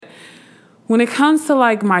when it comes to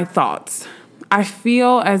like my thoughts, I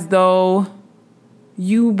feel as though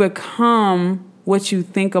you become what you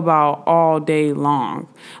think about all day long.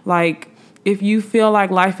 Like, if you feel like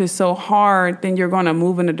life is so hard, then you're going to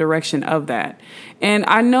move in the direction of that. And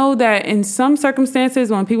I know that in some circumstances,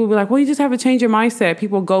 when people be like, well, you just have to change your mindset,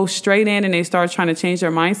 people go straight in and they start trying to change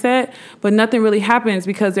their mindset, but nothing really happens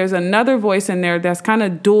because there's another voice in there that's kind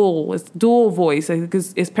of dual. It's dual voice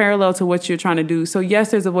because it's parallel to what you're trying to do. So yes,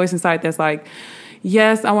 there's a voice inside that's like,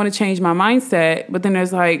 yes, I want to change my mindset. But then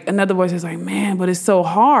there's like another voice that's like, man, but it's so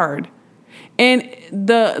hard. And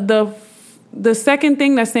the second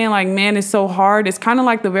thing that's saying like, man, it's so hard, it's kind of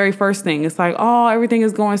like the very first thing. It's like, oh, everything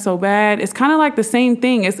is going so bad. It's kind of like the same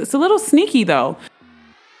thing. It's a little sneaky though.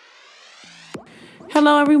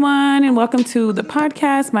 Hello, everyone, and welcome to the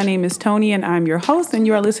podcast. My name is Tony, and I'm your host, and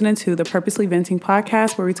you are listening to the Purposely Venting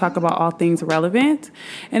podcast, where we talk about all things relevant.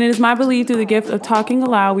 And it is my belief through the gift of talking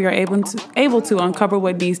aloud, we are able to uncover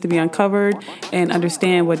what needs to be uncovered and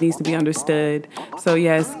understand what needs to be understood. So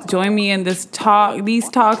yes, join me in these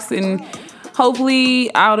talks, and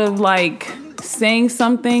hopefully out of like saying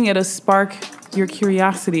something, it'll spark your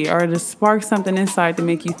curiosity or to spark something inside to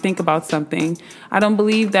make you think about something. I don't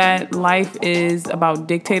believe that life is about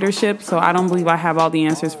dictatorship, so I don't believe I have all the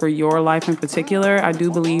answers for your life in particular. I do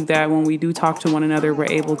believe that when we do talk to one another, we're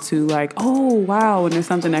able to like, oh, wow, and there's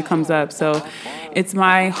something that comes up. So it's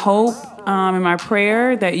my hope and my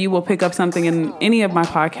prayer that you will pick up something in any of my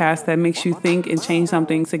podcasts that makes you think and change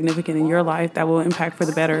something significant in your life that will impact for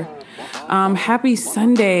the better. Happy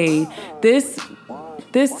Sunday. This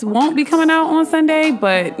won't be coming out on Sunday,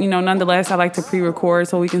 but, nonetheless, I like to pre-record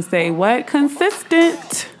so we can stay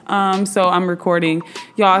consistent. So I'm recording.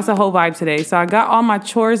 Y'all, it's a whole vibe today. So I got all my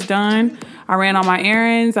chores done. I ran all my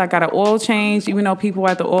errands. I got an oil change, even though people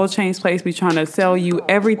at the oil change place be trying to sell you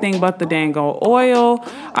everything but the dang oil.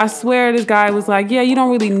 I swear this guy was like, yeah, you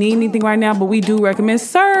don't really need anything right now, but we do recommend.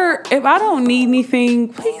 Sir, if I don't need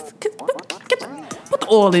anything, please put the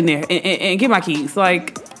oil in there and get my keys.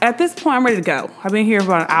 Like, at this point, I'm ready to go. I've been here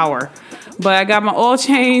for an hour. But I got my oil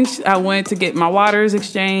changed. I went to get my waters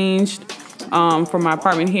exchanged from my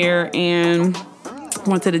apartment here and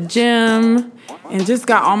went to the gym and just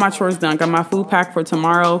got all my chores done. Got my food packed for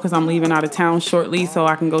tomorrow because I'm leaving out of town shortly so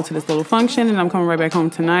I can go to this little function, and I'm coming right back home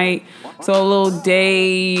tonight. So a little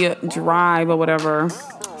day drive or whatever.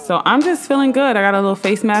 So I'm just feeling good. I got a little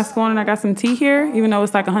face mask on and I got some tea here. Even though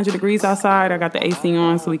it's like 100 degrees outside, I got the AC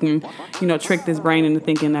on so we can, trick this brain into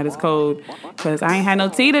thinking that it's cold because I ain't had no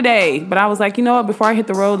tea today. But I was like, you know what? Before I hit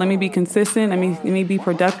the road, let me be consistent. Let me be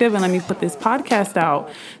productive and let me put this podcast out.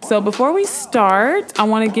 So before we start, I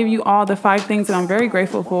want to give you all the 5 things that I'm very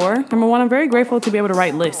grateful for. Number 1, I'm very grateful to be able to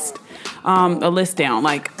write a list down,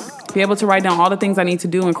 like be able to write down all the things I need to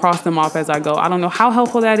do and cross them off as I go. I don't know how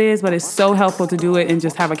helpful that is, but it's so helpful to do it and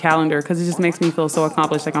just have a calendar because it just makes me feel so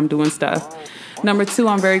accomplished, like I'm doing stuff. Number 2,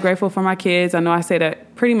 I'm very grateful for my kids. I know I say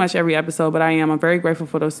that pretty much every episode, but I am. I'm very grateful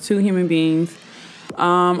for those 2 human beings.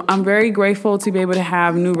 I'm very grateful to be able to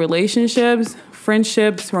have new relationships,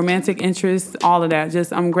 friendships, romantic interests, all of that.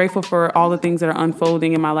 Just I'm grateful for all the things that are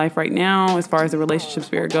unfolding in my life right now as far as the relationship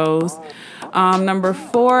spirit goes. Number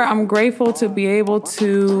 4, I'm grateful to be able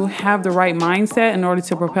to have the right mindset in order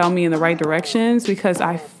to propel me in the right directions because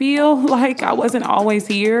I feel like I wasn't always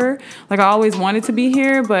here. Like I always wanted to be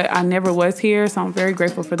here, but I never was here. So I'm very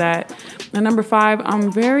grateful for that. And number 5,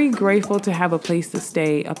 I'm very grateful to have a place to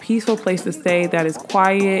stay, a peaceful place to stay that is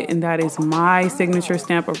quiet and that is my signature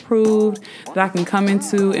stamp approved, that I can come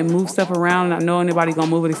into and move stuff around and I know anybody gonna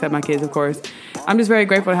move it except my kids, of course. I'm just very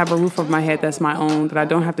grateful to have a roof over my head that's my own, that I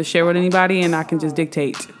don't have to share with anybody and I can just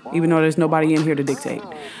dictate, even though there's nobody in here to dictate.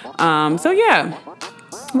 So yeah,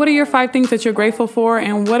 what are your 5 things that you're grateful for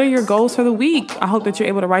and what are your goals for the week? I hope that you're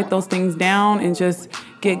able to write those things down and just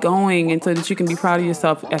get going and so that you can be proud of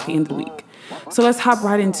yourself at the end of the week. So let's hop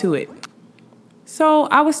right into it. So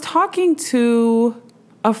I was talking to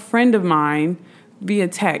a friend of mine via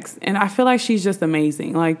text, and I feel like she's just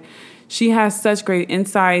amazing. Like, she has such great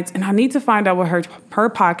insights, and I need to find out what her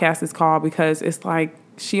podcast is called because it's like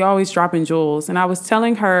she always dropping jewels. And I was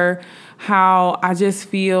telling her how I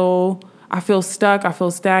feel stuck, I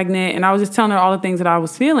feel stagnant, and I was just telling her all the things that I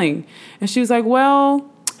was feeling. And she was like, well,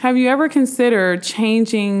 have you ever considered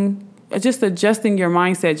adjusting your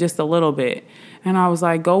mindset just a little bit? And I was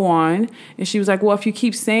like, go on. And she was like, well, if you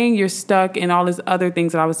keep saying you're stuck and all these other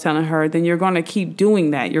things that I was telling her, then you're going to keep doing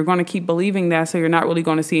that. You're going to keep believing that, so you're not really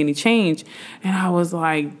going to see any change. And I was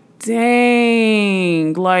like,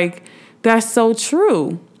 dang, like, that's so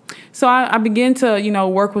true. So I began to,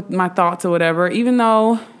 work with my thoughts or whatever, even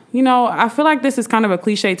though, I feel like this is kind of a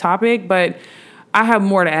cliche topic, but I have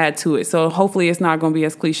more to add to it. So hopefully it's not going to be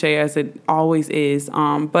as cliche as it always is.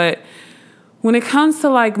 But when it comes to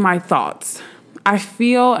like my thoughts, I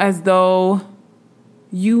feel as though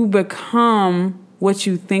you become what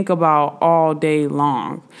you think about all day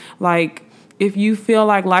long. Like, if you feel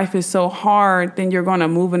like life is so hard, then you're going to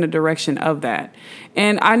move in the direction of that.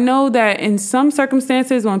 And I know that in some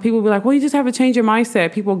circumstances, when people be like, well, you just have to change your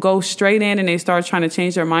mindset, people go straight in and they start trying to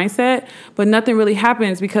change their mindset, but nothing really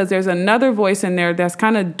happens because there's another voice in there that's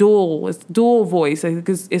kind of dual. It's dual voice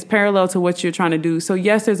because it's parallel to what you're trying to do. So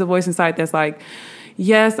yes, there's a voice inside that's like,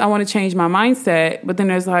 yes, I want to change my mindset. But then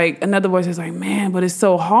there's like another voice that's like, man, but it's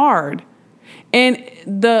so hard. And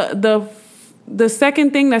the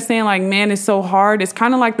second thing that's saying like, man, it's so hard, it's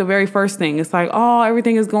kind of like the very first thing. It's like, oh,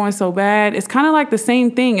 everything is going so bad. It's kind of like the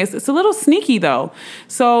same thing. It's a little sneaky though.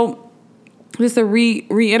 So just to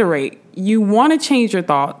reiterate, you want to change your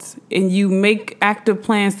thoughts and you make active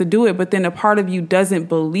plans to do it, but then a part of you doesn't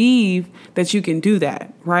believe that you can do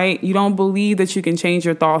that, right? You don't believe that you can change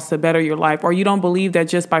your thoughts to better your life, or you don't believe that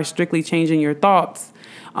just by strictly changing your thoughts,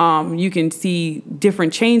 you can see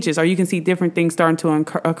different changes, or you can see different things starting to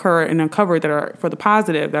occur and uncover that are for the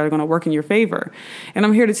positive, that are going to work in your favor. And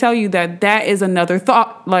I'm here to tell you that that is another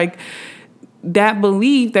thought, like that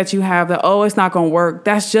belief that you have that, oh, it's not going to work.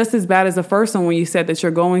 That's just as bad as the first one when you said that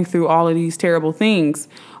you're going through all of these terrible things.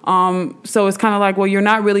 So it's kind of like, well, you're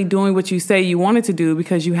not really doing what you say you wanted to do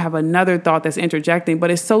because you have another thought that's interjecting, but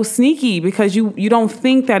it's so sneaky because you don't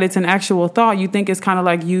think that it's an actual thought. You think it's kind of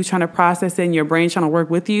like you trying to process it and your brain trying to work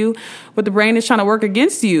with you, but the brain is trying to work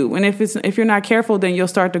against you. And if you're not careful, then you'll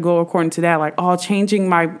start to go according to that. Like, oh, changing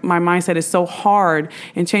my mindset is so hard,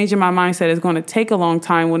 and changing my mindset is going to take a long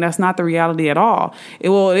time, when that's not the reality at all. It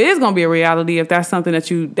is going to be a reality if that's something that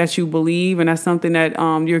you believe, and that's something that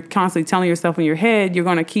you're constantly telling yourself in your head. You're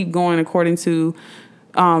going to keep going according to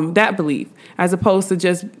that belief, as opposed to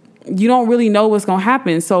just, you don't really know what's going to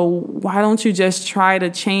happen. So why don't you just try to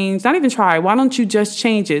change? Not even try. Why don't you just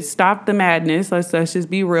change it? Stop the madness. Let's just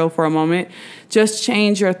be real for a moment. Just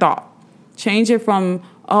change your thought. Change it from,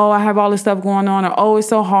 oh, I have all this stuff going on, or oh, it's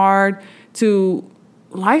so hard, to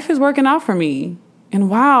life is working out for me. And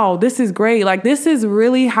wow, this is great. Like, this is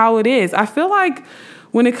really how it is. I feel like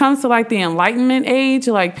when it comes to like the enlightenment age,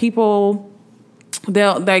 like people,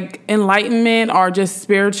 they'll like enlightenment or just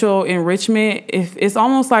spiritual enrichment. If it's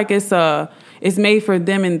almost like it's made for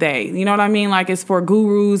them and they, you know what I mean? Like, it's for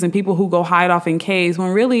gurus and people who go hide off in caves,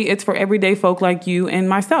 when really it's for everyday folk like you and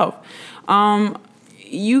myself.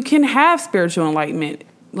 You can have spiritual enlightenment.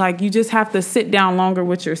 Like, you just have to sit down longer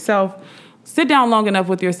with yourself. Sit down long enough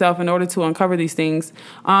with yourself in order to uncover these things.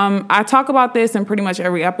 I talk about this in pretty much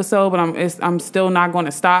every episode, but I'm still not going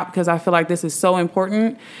to stop because I feel like this is so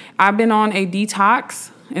important. I've been on a detox,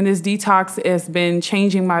 and this detox has been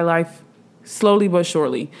changing my life slowly but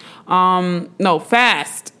surely.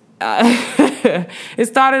 Fast. It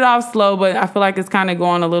started off slow, but I feel like it's kind of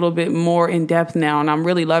going a little bit more in depth now, and I'm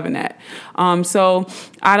really loving that. So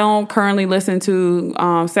I don't currently listen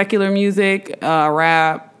to secular music,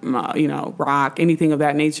 rap, rock, anything of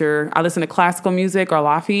that nature. I listen to classical music or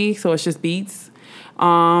Lafi, so it's just beats.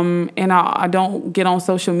 And I don't get on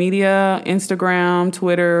social media, Instagram,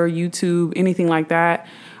 Twitter, YouTube, anything like that.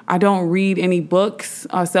 I don't read any books,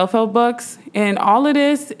 self-help books. And all of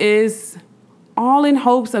this is all in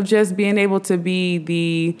hopes of just being able to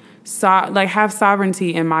be have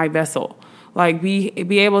sovereignty in my vessel. Like,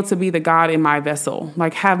 be able to be the God in my vessel.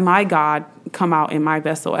 Like, have my God come out in my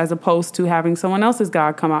vessel, as opposed to having someone else's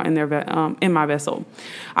God come out in my vessel.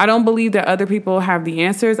 I don't believe that other people have the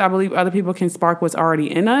answers. I believe other people can spark what's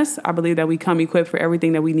already in us. I believe that we come equipped for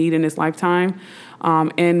everything that we need in this lifetime,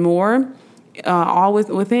 and more, all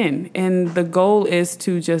within. And the goal is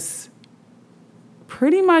to just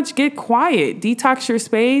pretty much get quiet, detox your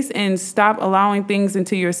space, and stop allowing things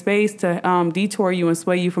into your space to detour you and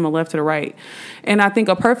sway you from the left to the right. And I think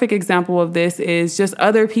a perfect example of this is just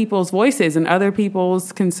other people's voices and other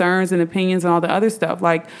people's concerns and opinions and all the other stuff.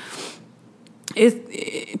 Like,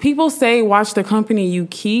 people say, watch the company you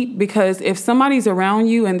keep, because if somebody's around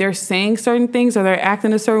you and they're saying certain things or they're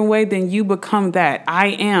acting a certain way, then you become that. I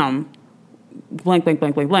am blank, blank,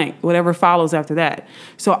 blank, blank, blank, whatever follows after that.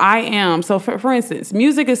 So I am. So for instance,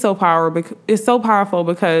 music is so powerful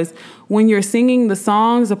because when you're singing the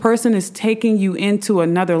songs, the person is taking you into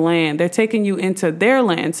another land. They're taking you into their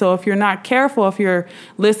land. So if you're not careful, if you're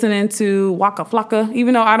listening to Waka Flocka,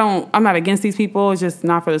 even though I'm not against these people, it's just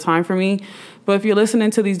not for the time for me. But if you're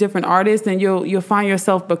listening to these different artists, then you'll find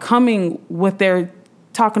yourself becoming what they're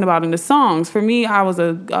talking about in the songs. For me, I was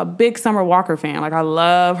a big Summer Walker fan. Like, I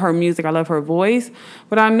love her music. I love her voice.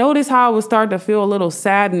 But I noticed how I would start to feel a little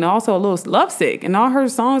sad and also a little lovesick. And all her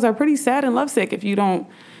songs are pretty sad and lovesick if you don't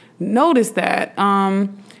notice that.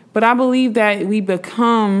 But I believe that we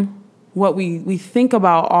become what we think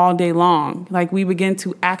about all day long. Like, we begin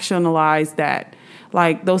to actionalize that.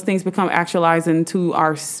 Like, those things become actualized into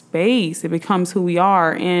our space. It becomes who we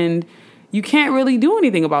are. And you can't really do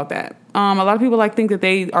anything about that. A lot of people think that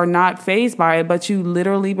they are not fazed by it, but you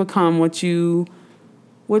literally become what you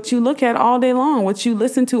look at all day long, what you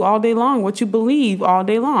listen to all day long, what you believe all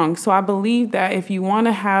day long. So I believe that if you want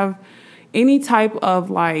to have any type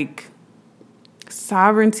of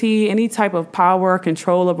sovereignty, any type of power or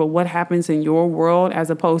control over what happens in your world, as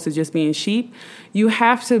opposed to just being sheep, you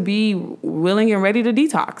have to be willing and ready to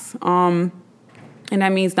detox. And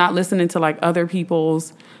that means not listening to other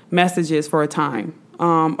people's messages for a time.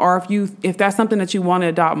 Or if that's something that you want to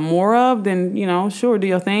adopt more of, then, sure, do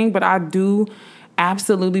your thing. But I do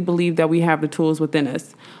absolutely believe that we have the tools within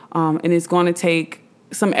us. And it's going to take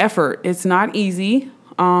some effort. It's not easy.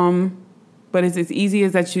 But it's as easy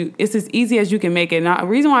as you can make it. Now, the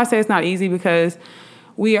reason why I say it's not easy, because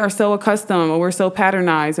we are so accustomed, or we're so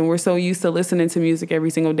patternized, and we're so used to listening to music every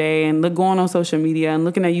single day and going on social media and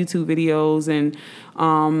looking at YouTube videos and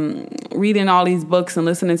reading all these books and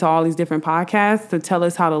listening to all these different podcasts to tell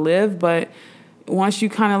us how to live. But once you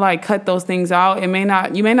kind of cut those things out, you may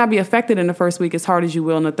not be affected in the first week as hard as you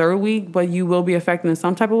will in the third week, but you will be affected in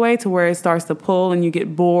some type of way to where it starts to pull and you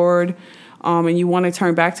get bored. And you want to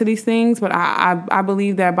turn back to these things. But I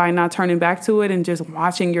believe that by not turning back to it and just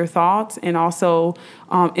watching your thoughts, and also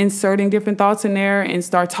inserting different thoughts in there and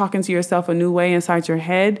start talking to yourself a new way inside your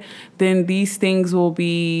head, then these things will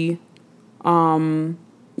be,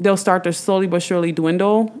 they'll start to slowly but surely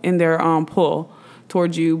dwindle in their pull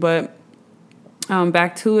towards you. But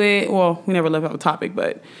back to it. Well, we never left out the topic,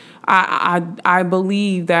 but I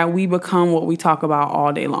believe that we become what we talk about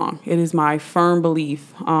all day long. It is my firm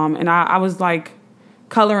belief. And I was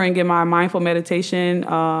coloring in my mindful meditation,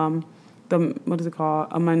 what is it called?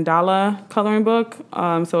 A mandala coloring book.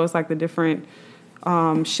 So it's the different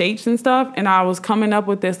shapes and stuff. And I was coming up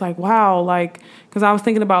with this wow, because I was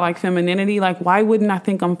thinking about femininity. Why wouldn't I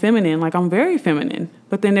think I'm feminine? I'm very feminine.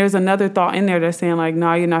 But then there's another thought in there that's saying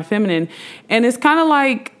no, you're not feminine. And it's kind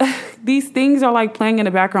of these things are playing in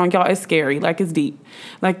the background. Y'all, it's scary. It's deep.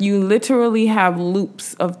 You literally have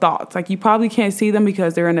loops of thoughts. You probably can't see them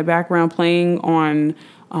because they're in the background playing on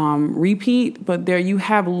repeat, but there you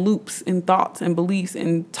have loops and thoughts and beliefs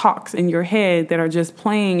and talks in your head that are just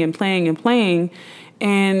playing and playing and playing,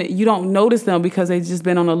 and you don't notice them because they've just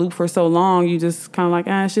been on a loop for so long. You just kind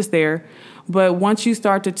of it's just there. But once you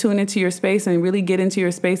start to tune into your space and really get into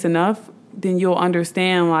your space enough, then you'll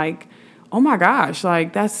understand oh my gosh,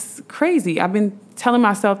 that's crazy. I've been telling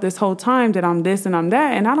myself this whole time that I'm this and I'm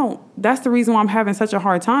that, and that's the reason why I'm having such a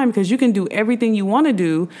hard time, because you can do everything you want to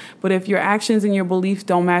do, but if your actions and your beliefs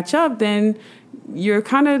don't match up, then you're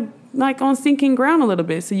kind of on sinking ground a little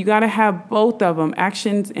bit. So you got to have both of them,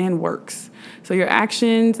 actions and works. So your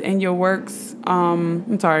actions and your works,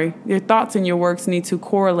 your thoughts and your works need to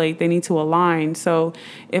correlate. They need to align. So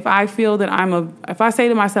if I feel that if I say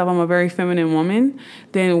to myself, I'm a very feminine woman,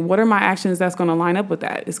 then what are my actions that's going to line up with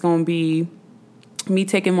that? It's going to be me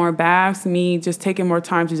taking more baths, me just taking more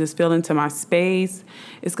time to just feel into my space.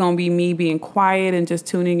 It's going to be me being quiet and just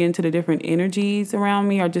tuning into the different energies around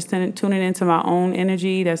me, or just tuning into my own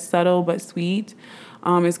energy that's subtle but sweet.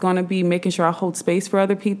 It's going to be making sure I hold space for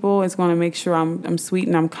other people. It's going to make sure I'm sweet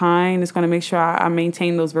and I'm kind. It's going to make sure I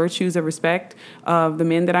maintain those virtues of respect of the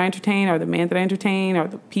men that I entertain, or the man that I entertain, or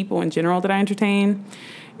the people in general that I entertain.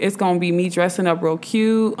 It's going to be me dressing up real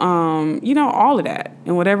cute, all of that.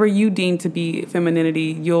 And whatever you deem to be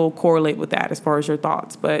femininity, you'll correlate with that as far as your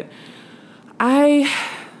thoughts. But I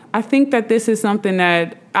think that this is something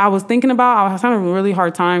that I was thinking about. I was having really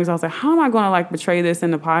hard times. I was like, how am I going to portray this in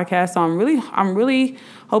the podcast? So I'm really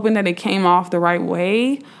hoping that it came off the right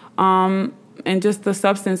way. And just the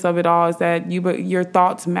substance of it all is that your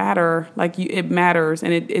thoughts matter. It matters.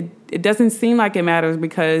 And it doesn't seem like it matters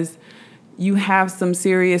because you have some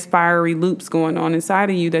serious fiery loops going on inside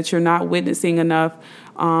of you that you're not witnessing enough.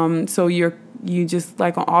 So you just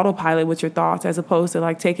on autopilot with your thoughts, as opposed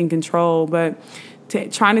to taking control. But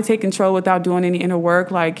trying to take control without doing any inner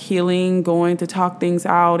work, healing, going to talk things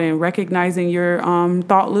out, and recognizing your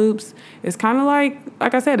thought loops, is kind of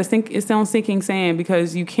like I said, it's on sinking sand,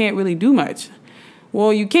 because you can't really do much.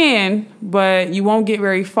 Well, you can, but you won't get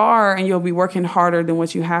very far, and you'll be working harder than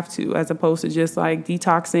what you have to, as opposed to just like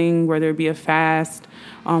detoxing, whether it be a fast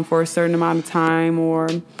for a certain amount of time or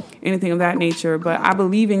anything of that nature. But I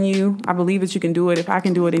believe in you. I believe that you can do it. If I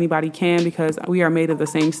can do it, anybody can, because we are made of the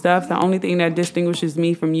same stuff. The only thing that distinguishes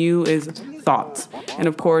me from you is thoughts. And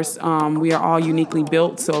of course, we are all uniquely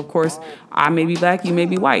built. So of course, I may be black, you may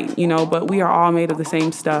be white, but we are all made of the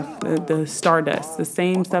same stuff, the stardust, the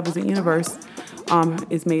same stuff as the universe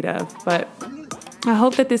is made of. But I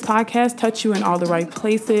hope that this podcast touched you in all the right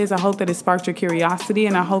places. I hope that it sparked your curiosity,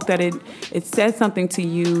 and I hope that it said something to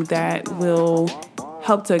you that will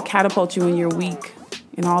help to catapult you in your week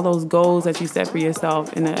and all those goals that you set for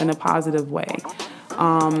yourself in a positive way.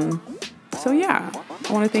 So yeah,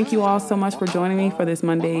 I want to thank you all so much for joining me for this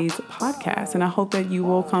Monday's podcast, and I hope that you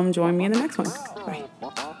will come join me in the next one. Bye.